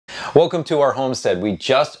Welcome to our homestead. We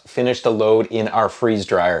just finished a load in our freeze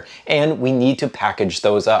dryer and we need to package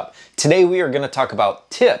those up. Today we are going to talk about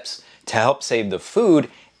tips to help save the food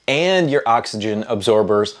and your oxygen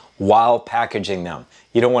absorbers while packaging them.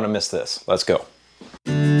 You don't want to miss this. Let's go.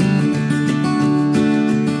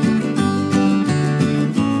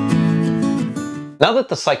 Now that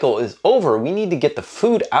the cycle is over, we need to get the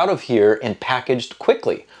food out of here and packaged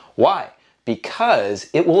quickly. Why? Because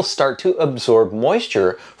it will start to absorb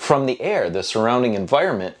moisture from the air, the surrounding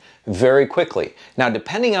environment, very quickly. Now,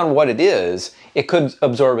 depending on what it is, it could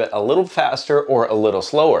absorb it a little faster or a little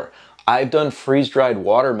slower. I've done freeze-dried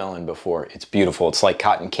watermelon before. It's beautiful. It's like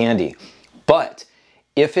cotton candy. But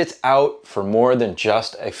if it's out for more than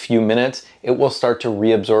just a few minutes, it will start to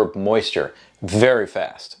reabsorb moisture very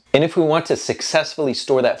fast. And if we want to successfully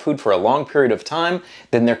store that food for a long period of time,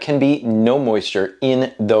 then there can be no moisture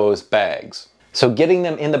in those bags. So getting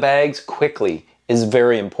them in the bags quickly is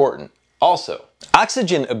very important. Also,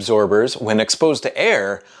 oxygen absorbers, when exposed to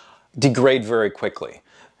air, degrade very quickly,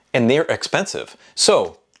 and they're expensive.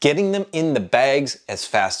 So getting them in the bags as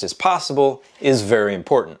fast as possible is very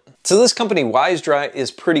important. So this company, Wise Dry,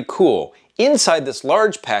 is pretty cool. Inside this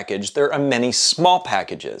large package, there are many small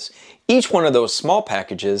packages. Each one of those small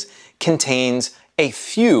packages contains a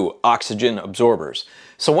few oxygen absorbers.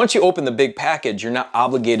 So once you open the big package, you're not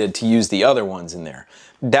obligated to use the other ones in there.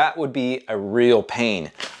 That would be a real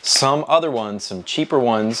pain. Some other ones, some cheaper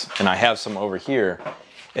ones, and I have some over here,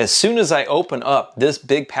 as soon as I open up this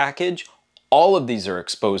big package, all of these are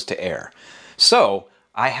exposed to air. So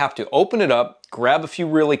I have to open it up, grab a few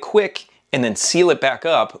really quick, and then seal it back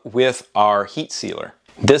up with our heat sealer.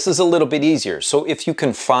 This is a little bit easier. So if you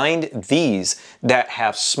can find these that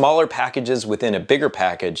have smaller packages within a bigger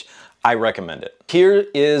package, I recommend it. Here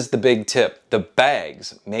is the big tip. The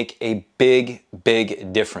bags make a big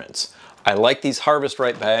difference. I like these Harvest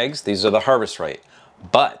Right bags. These are the Harvest Right,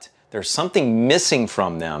 but there's something missing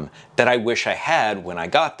from them that I wish I had when I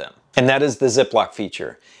got them. And that is the Ziploc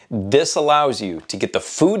feature. This allows you to get the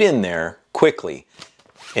food in there quickly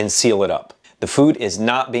and seal it up. The food is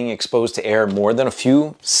not being exposed to air more than a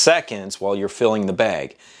few seconds while you're filling the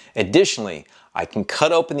bag. Additionally, I can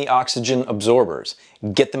cut open the oxygen absorbers,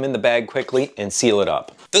 get them in the bag quickly, and seal it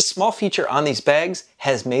up. This small feature on these bags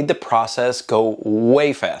has made the process go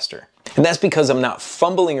way faster. And that's because I'm not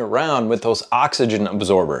fumbling around with those oxygen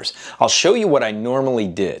absorbers. I'll show you what I normally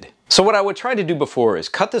did. So what I would try to do before is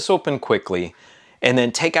cut this open quickly and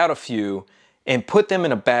then take out a few and put them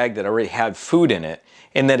in a bag that already had food in it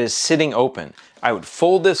and that is sitting open. I would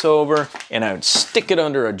fold this over and I would stick it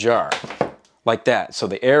under a jar like that so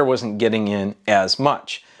the air wasn't getting in as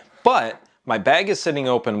much. But my bag is sitting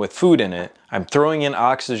open with food in it. I'm throwing in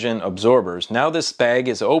oxygen absorbers. Now this bag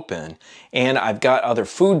is open and I've got other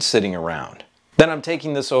food sitting around. Then I'm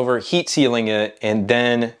taking this over, heat sealing it, and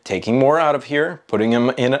then taking more out of here, putting them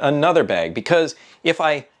in another bag. Because if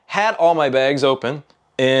I had all my bags open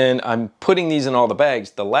and I'm putting these in all the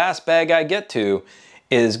bags, the last bag I get to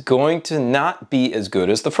is going to not be as good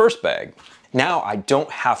as the first bag. Now I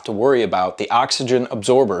don't have to worry about the oxygen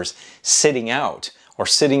absorbers sitting out or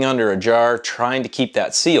sitting under a jar trying to keep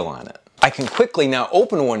that seal on it. I can quickly now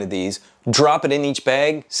open one of these, drop it in each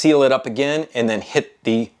bag, seal it up again, and then hit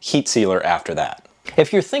the heat sealer after that.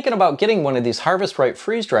 If you're thinking about getting one of these Harvest Right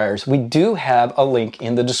freeze dryers, we do have a link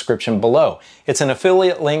in the description below. It's an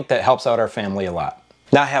affiliate link that helps out our family a lot.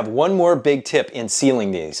 Now I have one more big tip in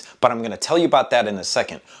sealing these, but I'm going to tell you about that in a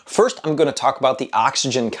second. First, I'm going to talk about the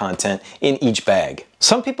oxygen content in each bag.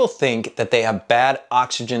 Some people think that they have bad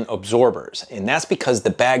oxygen absorbers, and that's because the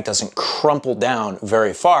bag doesn't crumple down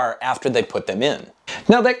very far after they put them in.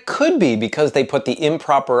 Now that could be because they put the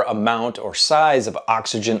improper amount or size of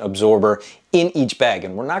oxygen absorber in each bag,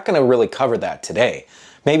 and we're not going to really cover that today.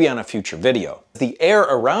 Maybe on a future video. The air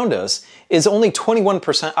around us is only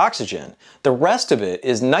 21% oxygen. The rest of it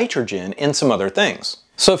is nitrogen and some other things.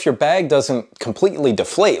 So if your bag doesn't completely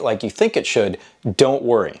deflate like you think it should, don't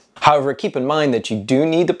worry. However, keep in mind that you do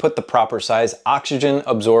need to put the proper size oxygen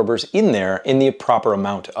absorbers in there in the proper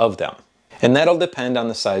amount of them. And that'll depend on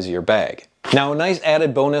the size of your bag. Now, a nice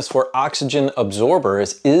added bonus for oxygen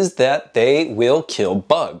absorbers is that they will kill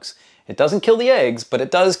bugs. It doesn't kill the eggs, but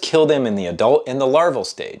it does kill them in the adult and the larval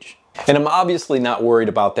stage. And I'm obviously not worried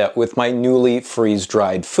about that with my newly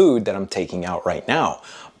freeze-dried food that I'm taking out right now.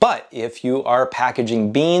 But if you are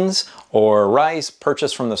packaging beans or rice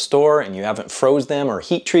purchased from the store and you haven't froze them or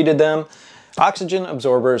heat treated them, oxygen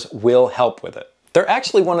absorbers will help with it. They're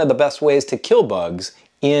actually one of the best ways to kill bugs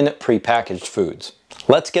in pre-packaged foods.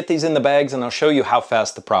 Let's get these in the bags and I'll show you how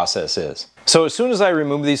fast the process is. So as soon as I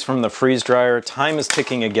remove these from the freeze dryer, time is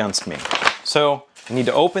ticking against me. So I need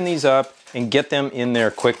to open these up and get them in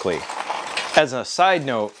there quickly. As a side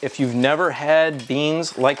note, if you've never had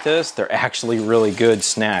beans like this, they're actually really good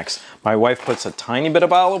snacks. My wife puts a tiny bit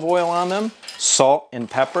of olive oil on them, salt and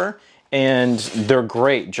pepper, and they're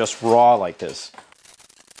great just raw like this.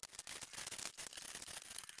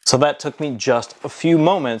 So that took me just a few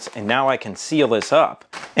moments, and now I can seal this up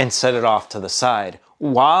and set it off to the side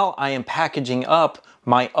while I am packaging up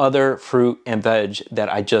my other fruit and veg that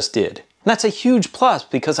I just did. And that's a huge plus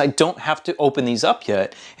because I don't have to open these up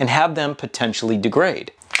yet and have them potentially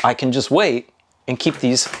degrade. I can just wait and keep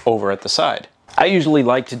these over at the side. I usually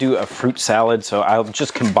like to do a fruit salad, so I'll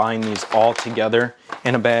just combine these all together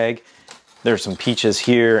in a bag. There's some peaches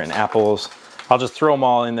here and apples. I'll just throw them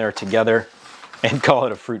all in there together and call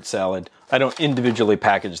it a fruit salad. I don't individually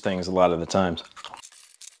package things a lot of the times.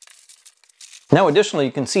 Now additionally,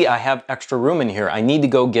 you can see I have extra room in here. I need to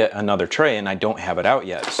go get another tray and I don't have it out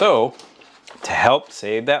yet. So to help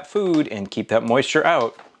save that food and keep that moisture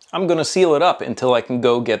out, I'm gonna seal it up until I can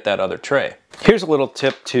go get that other tray. Here's a little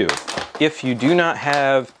tip too. If you do not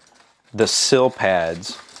have the sill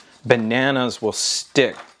pads, bananas will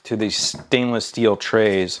stick to these stainless steel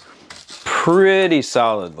trays pretty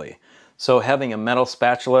solidly. So having a metal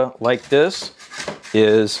spatula like this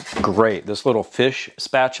is great. This little fish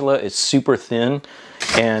spatula is super thin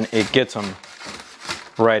and it gets them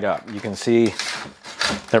right up. You can see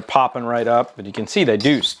they're popping right up, but you can see they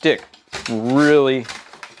do stick really,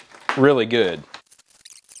 really good.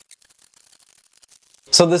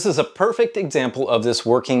 So this is a perfect example of this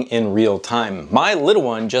working in real time. My little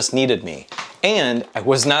one just needed me. And I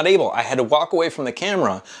was not able, I had to walk away from the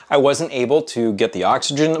camera. I wasn't able to get the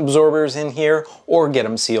oxygen absorbers in here or get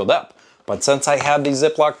them sealed up. But since I have these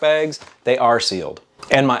Ziploc bags, they are sealed.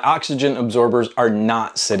 And my oxygen absorbers are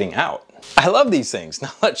not sitting out. I love these things.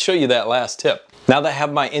 Now let's show you that last tip. Now that I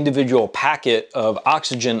have my individual packet of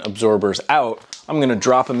oxygen absorbers out, I'm gonna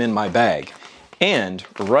drop them in my bag. And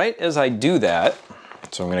right as I do that,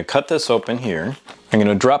 so I'm gonna cut this open here. I'm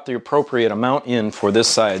gonna drop the appropriate amount in for this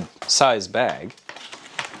size bag.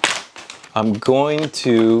 I'm going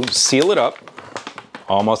to seal it up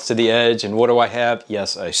almost to the edge, and what do I have?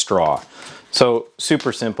 Yes, a straw. So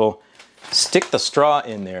super simple. Stick the straw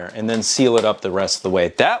in there and then seal it up the rest of the way.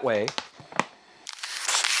 That way,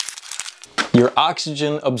 your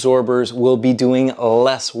oxygen absorbers will be doing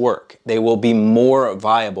less work. They will be more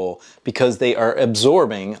viable because they are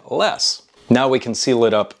absorbing less. Now we can seal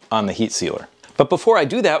it up on the heat sealer. But before I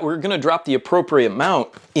do that, we're gonna drop the appropriate amount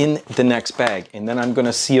in the next bag, and then I'm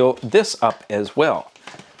gonna seal this up as well.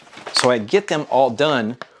 So I get them all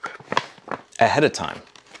done ahead of time.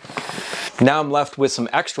 Now I'm left with some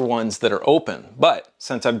extra ones that are open, but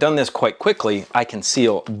since I've done this quite quickly, I can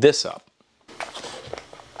seal this up.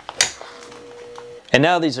 And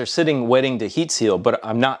now these are sitting waiting to heat seal, but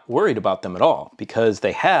I'm not worried about them at all because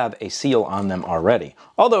they have a seal on them already.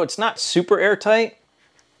 Although it's not super airtight,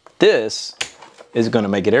 this is gonna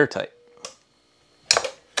make it airtight.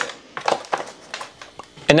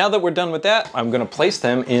 And now that we're done with that, I'm gonna place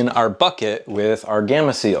them in our bucket with our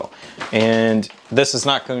Gamma Seal. And this is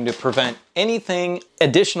not going to prevent anything,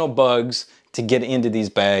 additional bugs to get into these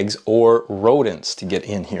bags or rodents to get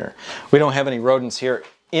in here. We don't have any rodents here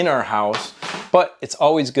in our house, but it's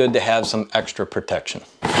always good to have some extra protection.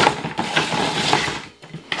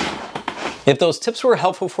 If those tips were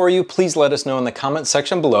helpful for you, please let us know in the comment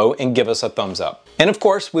section below and give us a thumbs up. And of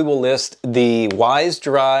course, we will list the Wise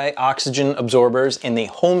Dry oxygen absorbers and the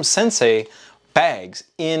Home Sensei bags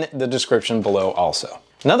in the description below also.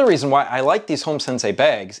 Another reason why I like these Home Sensei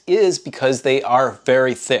bags is because they are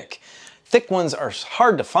very thick. Thick ones are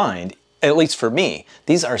hard to find, at least for me.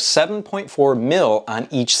 These are 7.4 mil on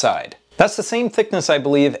each side. That's the same thickness, I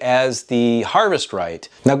believe, as the Harvest Right.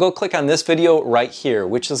 Now go click on this video right here,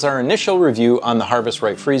 which is our initial review on the Harvest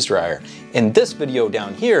Right freeze dryer. And this video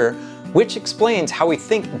down here, which explains how we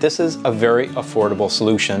think this is a very affordable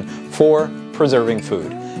solution for preserving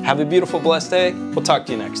food. Have a beautiful, blessed day. We'll talk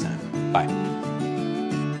to you next time. Bye.